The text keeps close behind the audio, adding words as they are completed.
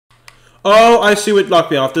Oh, I see what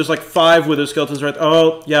knocked me off. There's like 5 wither skeletons right.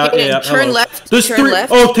 Oh, yeah, Hayden, yeah. turn Hello. left. There's turn 3.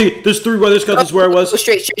 left. Oh, there's 3 wither skeletons where I was.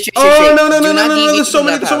 Straight. Oh no! There's so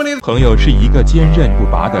many. There's so many. 朋友是一个坚韧不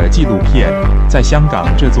拔的纪录片，在香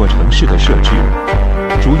港这座城市的设置。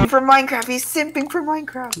For Minecraft, he's simping for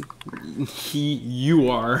Minecraft.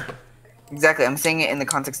 You are. Exactly, I'm saying it in the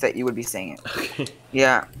context that you would be saying it. Okay.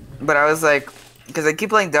 Yeah, but I was like, because I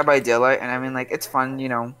keep playing Dead by Daylight, and I mean, like, it's fun, you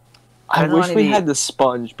know. I wish we had the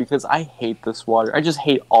sponge because I hate this water. I just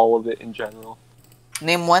hate all of it in general.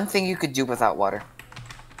 Name one thing you could do without water.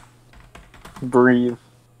 Breathe.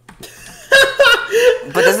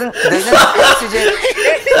 But doesn't oxygen?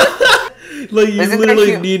 Like you Isn't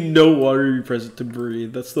literally need no water to be present to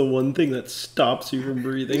breathe. That's the one thing that stops you from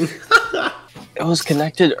breathing. It was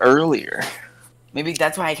connected earlier. Maybe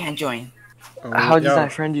that's why I can't join. How did I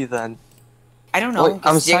friend you then? I don't know.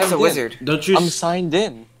 I'm Jacob's a wizard. Don't you? I'm signed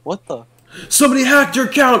in. What the? Somebody hacked your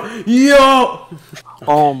account! Yo!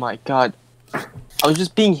 Oh my god. I was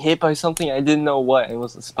just being hit by something I didn't know what, and it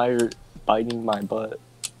was a spider biting my butt.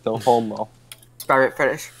 No homo. Pirate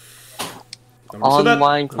fetish.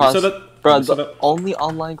 Online cross... Bro, the that. only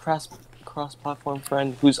online cross-platform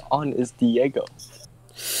friend who's on is Diego.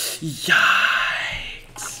 Yikes.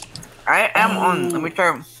 I am on. Let me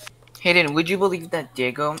try. Hayden, would you believe that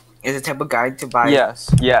Diego is the type of guy to buy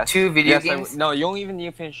Yes. 2 video games? No, you don't even need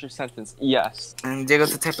to finish your sentence. Yes. And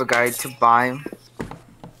Diego's the type of guy to buy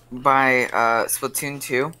Splatoon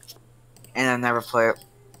 2 and then never play it.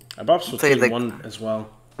 I bought Splatoon 1 as well.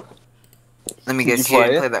 Let me guess, you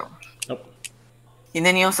didn't play that one. Nope. And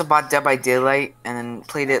then he also bought Dead by Daylight and then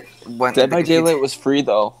played it once. Dead by Daylight was free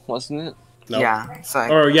though, wasn't it? Nope. Yeah. So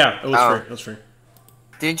Oh yeah, it was free. It was free.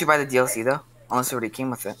 Didn't you buy the DLC though? Unless it already came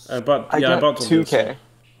with it. I bought the 2K. DLC.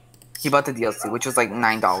 He bought the DLC, which was like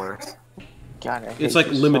 $9. God, I hate It's like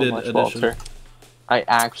you so limited much, edition. Walter. I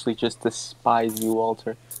actually just despise you,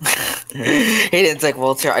 Walter. Hayden's like,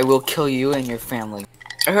 Walter, I will kill you and your family.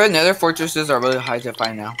 I heard nether fortresses are really hard to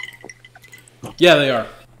find now. Yeah, they are.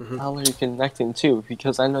 How are you connecting to?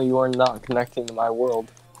 Because I know you are not connecting to my world.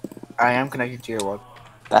 I am connected to your world.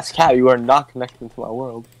 That's cat. You are not connecting to my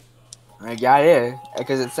world. Yeah, it is.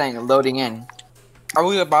 Because it's saying loading in. Are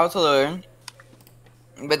we about to learn?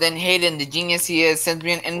 But then Hayden, the genius he is, sends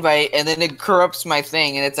me an invite and then it corrupts my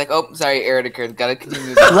thing and it's like, oh, sorry, error occurred. Gotta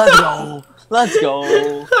continue. Let's go. Let's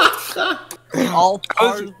go. All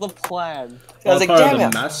part of the plan. I was like, part damn of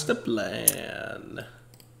it. the master plan.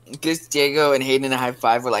 Gives Diego and Hayden a high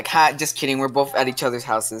five. We're like, ha, just kidding. We're both at each other's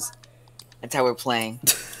houses. That's how we're playing.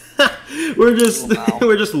 we're just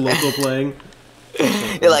local playing.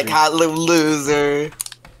 You're like, hot little loser.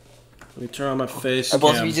 Let me turn on my face.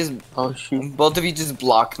 Both of you just, both of you just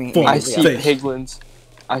block me. Boom. I see Face. piglins.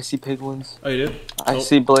 I see piglins. Oh, you do? I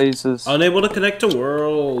see blazes. Unable to connect to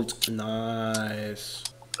world. Nice.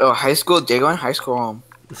 Oh, high school? Diego in high school.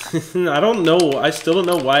 I don't know. I still don't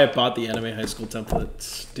know why I bought the anime high school template.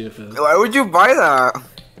 Stupid. Why would you buy that?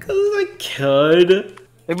 Because I could.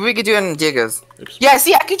 Maybe we could do it in Diego's. Oops. Yeah,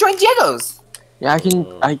 see, I can join Diego's. Yeah,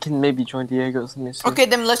 I can maybe join Diego's. Let me see. Okay,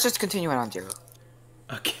 then let's just continue it on Diego.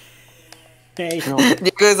 Okay. Hey. No.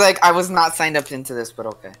 Diego's like, I was not signed up into this, but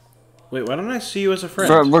okay. Wait, why don't I see you as a friend?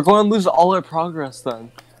 Bro, we're going to lose all our progress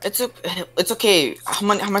then. It's okay. How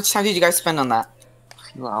much time did you guys spend on that?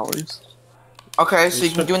 A few hours. Okay, so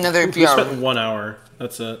you can do another We PR. spent 1 hour.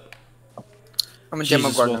 That's it. I'm a demo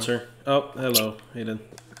Jesus, partner. Walter. Oh, hello, Hayden.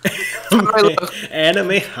 Hello.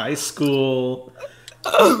 Anime high school.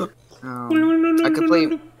 I could play.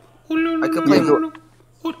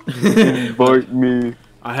 Invite me.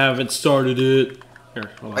 I haven't started it. Here,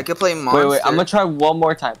 hold on. I could play Monster. Wait, I'm gonna try one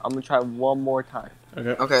more time.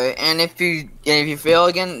 Okay. Okay, and if you fail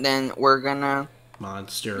again, then we're gonna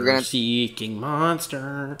Seeking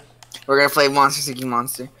monster. We're gonna play Monster Seeking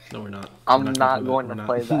Monster. No, we're not. I'm not going to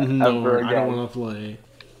play that No, ever again. I don't want to play.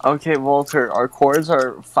 Okay, Walter, our cores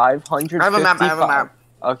are 555. I have a map.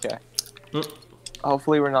 Okay.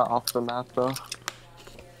 Hopefully we're not off the map, though.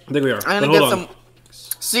 I think we are. I'm But gonna hold get on. some.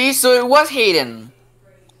 See, so it was Hayden.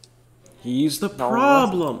 He's the No, it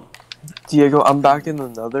problem. Diego, I'm back in the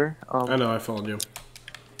nether. I know, I followed you.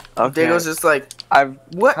 Okay. Diego's just like, I've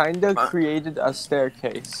what? kinda created a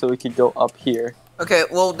staircase so we could go up here. Okay,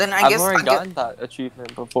 well then I I've guess already gotten that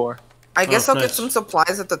achievement before. I guess Oh, I'll get nice. some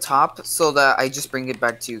supplies at the top so that I just bring it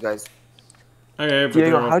back to you guys. Okay, but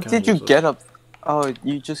Diego, they're how all did you useless. get up? Oh,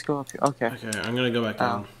 you just go up here. Okay. Okay, I'm gonna go back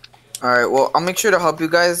down. Alright, well, I'll make sure to help you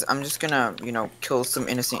guys. I'm just gonna, kill some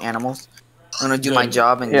innocent animals. I'm gonna do my Good.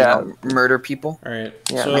 job and, murder people. Alright,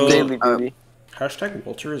 Yeah, so... my daily duty. Hashtag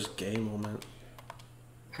Walter is gay moment.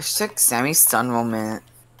 Hashtag Sammy's son moment.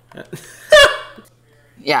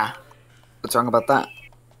 Yeah. What's wrong about that?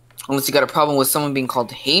 Unless you got a problem with someone being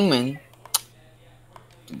called Heyman.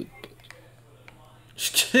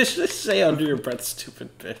 Just say under your breath,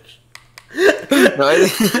 stupid bitch. No,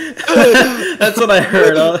 That's what I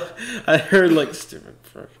heard. I heard like stupid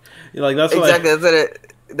bitch. You're like that's exactly. what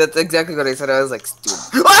That's exactly what I said. I was like,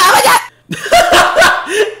 stupid. Oh my god!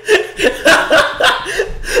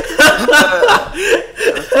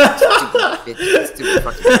 Stupid bitch. Stupid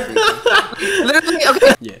fucking bitch. Literally,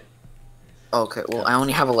 okay. Yeah. Okay, well, I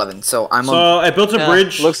only have 11, so I'm So I built a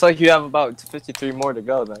bridge. Looks like you have about 53 more to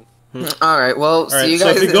go then. Alright, well, All right, see you so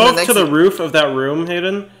guys if you in go the up next... to the roof of that room,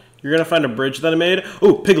 Hayden, you're gonna find a bridge that I made.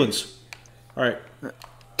 Oh, piglins. All right.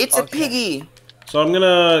 It's a piggy! So I'm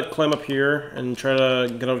gonna climb up here and try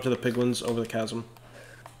to get over to the piglins over the chasm.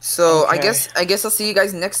 So, Okay. I guess I'll see you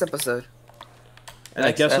guys next episode. And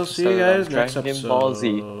I guess I'll see you guys next episode. Ball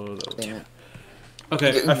Z. Damn it.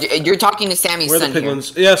 Okay. You're talking to Sammy's Where are son the here.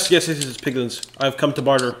 piglins? Yes, it's piglins. I've come to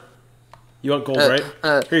barter. You want gold, right?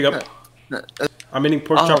 Here you go. I'm eating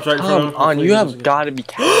pork chops right in front of him. Come on, you have got to be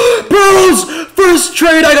kidding. Pearls! First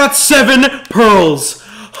trade, I got 7 pearls.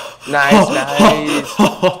 Nice.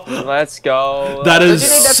 Let's go. That is Don't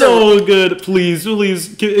you think that's so good. Please,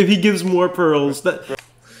 if he gives more pearls, that.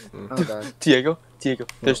 Oh god. Diego,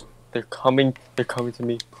 they're coming to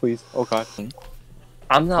me, please. Oh god.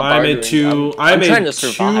 I'm not I made bartering. 2. I'm I trying made to 2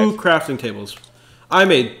 survive. crafting tables. I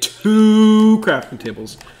made 2 crafting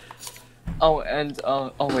tables. Oh, and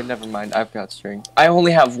oh wait, never mind. I've got string. I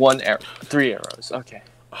only have 3 arrows. Okay.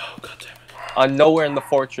 Oh god damn it. Nowhere in the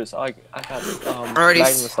fortress. I got Alrighty.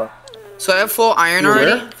 Magnus left. So I have full iron You're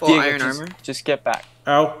already? where? Full Diego, iron armor? just get back.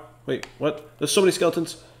 Ow. Wait, what? There's so many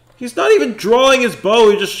skeletons. He's not even drawing his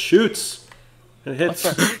bow, he just shoots. And hits.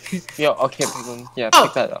 Yo, okay, Piglin. Yeah, Oh.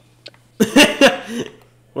 pick that up.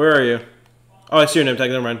 Where are you? Oh, I see your name tag,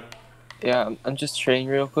 never mind. Yeah, I'm just trading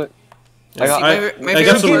real quick. Yeah, I got- my I favorite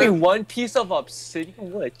got He some. gave part- me 1 piece of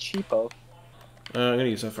obsidian. What a cheapo. I'm gonna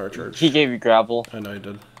use that fire charge. He gave you gravel. I know I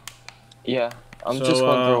did. Yeah, I'm So, just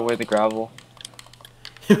gonna throw away the gravel.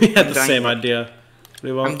 We had the dying. same idea. What do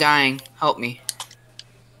you I'm want? dying. Help me.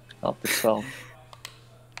 Help itself.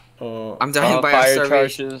 Oh, I'm dying by Fire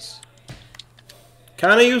starvation. charges.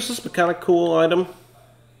 kind of useless, but kind of cool item.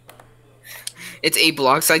 It's 8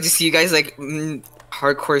 blocks. I just see you guys like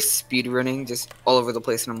hardcore speed running just all over the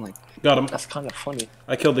place, and I'm like, Got him. That's kind of funny.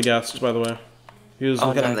 I killed the ghast, by the way. He was Oh,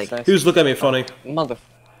 looking at nice, nice. He was looking at me funny. Mother.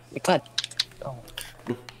 God. Oh.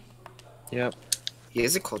 Yep. he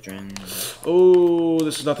is a cauldron. Oh,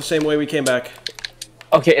 this is not the same way we came back.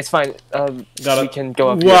 Okay, it's fine. Got We it. can go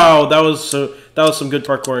up here. Wow, that was some good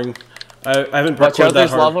parkouring. I haven't Watch parkoured out, that there's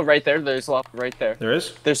hard. lava right there. There's lava right there. There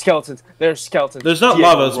is? There's skeletons. There's skeletons. There's not Diego,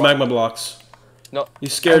 lava, it's run. magma blocks. No. You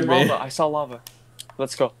scared me. Lava. I saw lava.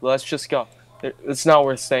 Let's go. Let's just go. It's not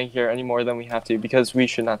worth staying here any more than we have to because we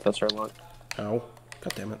should not touch our luck. Ow.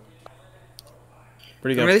 God damn it.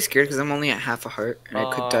 Where'd you I'm go? really scared because I'm only at half a heart, and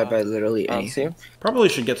I could die by literally See anything. him? Probably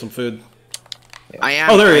should get some food. I am.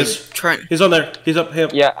 Oh, there he I'm is. Trying, He's on there. He's up. Hey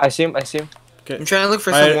up. Yeah, I see him. I see him. Okay. I'm trying to look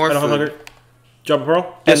for I some more don't have food. hunger. Drop a pearl? And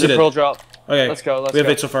Yes, the he did. pearl drop. Okay. Let's go. Let's we have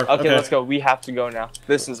go. 8 so far. Okay, let's go. We have to go now.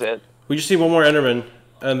 This is it. We just need one more Enderman,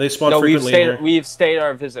 and they spawn No, frequently in here. we've stayed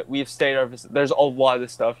our visit. We've stayed our visit. There's a lot of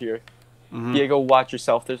stuff here. Mhm. Diego, watch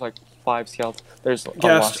yourself. There's like 5 skeletons. There's a lot of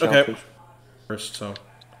Ghast, okay. skeletons. First, so.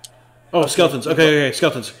 Oh, skeletons. Okay,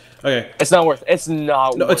 skeletons. Okay. It's not worth. It's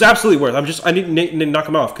not. No, worth. it's absolutely worth. I need to knock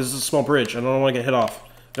them off because it's a small bridge. I don't want to get hit off.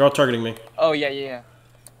 They're all targeting me. Oh yeah.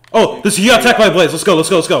 Oh, he got attacked by a blaze. Let's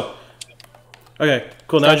go. Okay,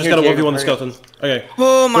 cool. Now I just Here, gotta Diego, 1v1 the hurry. skeleton. Okay.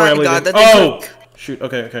 Oh my Sorry, I'm god, leaving. that thing Oh! took- Shoot,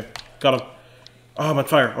 okay. Got him. Oh, I'm on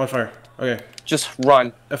fire. Okay. Just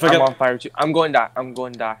run. If I I'm get- on fire too. I'm going to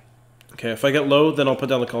die. Okay, if I get low, then I'll put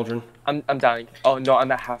down the cauldron. I'm dying. Oh no,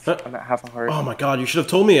 I'm at half. Huh? I'm at half a heart. Oh my god, you should have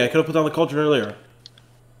told me. I could have put down the cauldron earlier.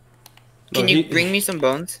 Can you bring me some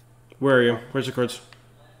bones? Where are you? Where's the cards?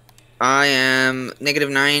 I am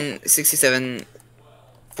 -9, 67,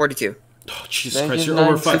 42. Oh, Jesus Christ, you're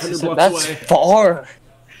over 500 blocks That's away. far.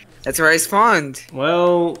 That's where I spawned.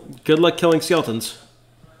 Well, good luck killing skeletons.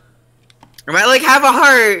 I'm at like half a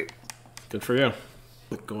heart. Good for you.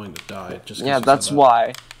 I'm going to die. Just 'cause Yeah, you that's said that.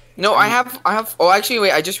 why. No, I have. Oh, actually,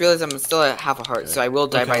 wait. I just realized I'm still at half a heart, so I will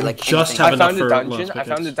die Okay, by we like just anything. have I enough found a for dungeon. last I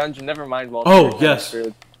found a pickaxe. dungeon. Never mind. Well, Oh, yes.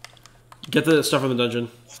 Get the stuff from the dungeon.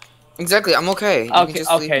 Exactly. I'm okay. You can Okay.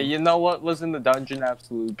 just leave Okay. me. You know what was in the dungeon?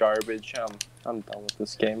 Absolute garbage. I'm done with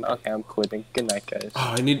this game. Okay, I'm quitting. Good night, guys.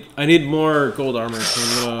 Oh, I need more gold armor. So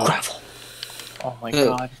I'm gonna Gravel. Oh my Yeah.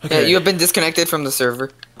 god. Yeah, Okay. you have been disconnected from the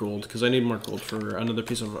server. gold because I need more gold for another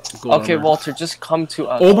piece of gold Okay, armor. Walter, just come to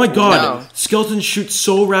us. Oh my god! No. Skeletons shoot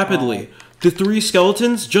so rapidly. the 3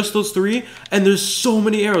 skeletons, just those 3, and there's so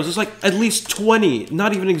many arrows. There's like at least 20,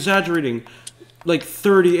 not even exaggerating, like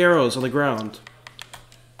 30 arrows on the ground.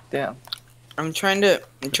 Damn. I'm trying to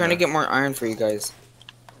get more iron for you guys.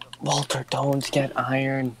 Walter, don't get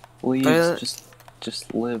iron. Please,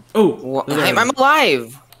 just live. Oh, well, I'm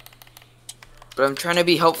alive. But I'm trying to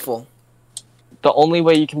be helpful. The only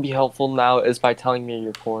way you can be helpful now is by telling me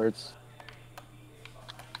your chords.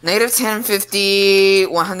 Negative 10, 50,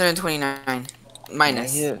 129.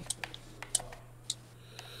 Minus. Negative.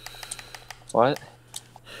 What?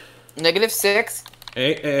 Negative 6.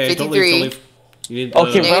 Hey, 53. don't leave. You need,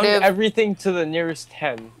 Okay, round Negative- everything to the nearest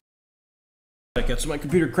 10. I guess my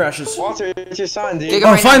computer crashes. Walter, it's your son, dude. Kick him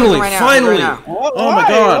Oh, right now, finally, kick him right now, finally! kick him right What? Oh my Why?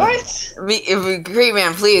 god! What? Great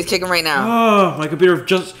man, please kick him right now. Oh, my computer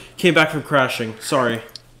just came back from crashing. Sorry.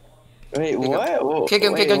 Wait, what? Whoa, Kick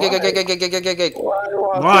him, wait, kick him, kick him, why? kick him, kick him, kick him, kick him.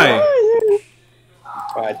 Why?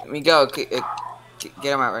 Why? Let me go. Get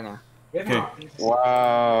him out right now. Okay.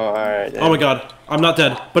 Wow, alright. Oh my god, I'm not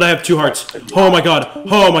dead, but I have 2 hearts. Oh my god,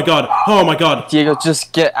 oh my god, oh my god. Diego,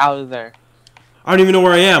 just get out of there. I don't even know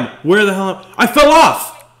where I am. Where the hell am I? I fell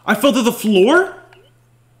off! I fell to the floor?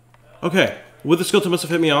 Okay, with the skeleton must have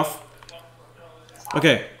hit me off.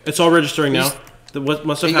 Okay, it's all registering now. What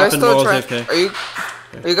must have happened while I was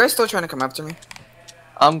AFK. Are you guys still trying to come after me?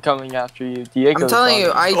 I'm coming after you. Diego. I'm telling you,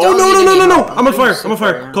 I Oh don't no need no no any no no! help. I'm on fire! so I'm on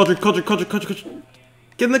fire! far. Cauldron, cauldron, cauldron, cauldron, cauldron!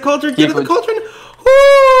 Get in the cauldron! Get in the Diego. cauldron!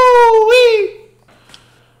 Woo-wee!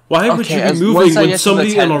 Why would Okay, you be as- moving once I when get to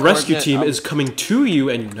somebody the on a 10 rescue coordinate, team is coming to you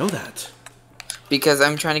and you know that? Because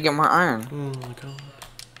I'm trying to get more iron. Oh my god.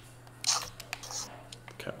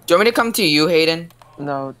 Okay. Do you want me to come to you, Hayden?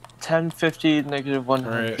 No, 10, 50, negative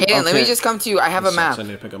 100. Alright. Hayden, let me Okay. just come to you. I have a This map. sucks.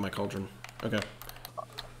 I need to pick up my cauldron. Okay.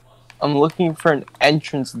 I'm looking for an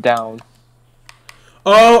entrance down.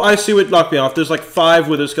 Oh, I see what knocked me off. There's like 5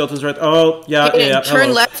 wither skeletons right. Oh, yeah, Hayden, yeah. turn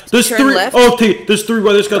hello. left, There's turn 3. left. Oh, okay. There's 3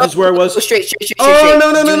 wither skeletons where I was. Go straight. Oh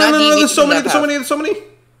no no no Do no not no! deviate There's so from many! that There's so path. many! There's so many!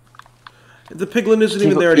 The piglin isn't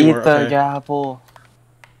even Diego, there anymore. eat the Okay. apple.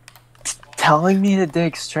 Telling me to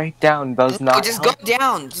dig straight down does not Just help. go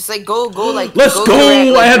down. Just like go like. Let's go!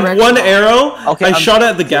 direct, I had direct 1 go. arrow. Okay, I I'm shot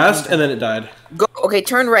at the ghast and then it died. Go. Okay,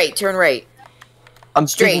 turn right. I'm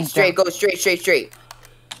digging Straight. down. Go straight.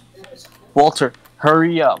 Walter,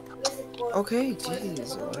 hurry up. Okay,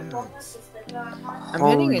 jeez. Relax. I'm Hurry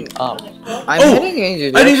heading in. up. I'm heading in your I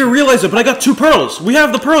didn't direction. even realize it, but I got 2 pearls. We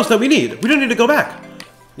have the pearls that we need. We don't need to go back.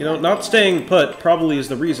 You know, not staying put probably is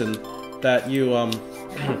the reason that you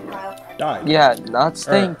died. Yeah, not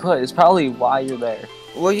staying put is probably why you're there.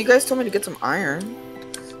 Well, you guys told me to get some iron.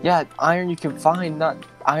 Yeah, iron you can find, not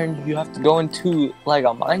iron you have to go into like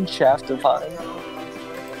a mine shaft to find.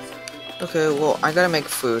 Okay, well, I gotta make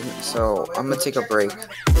food, so I'm gonna take a break.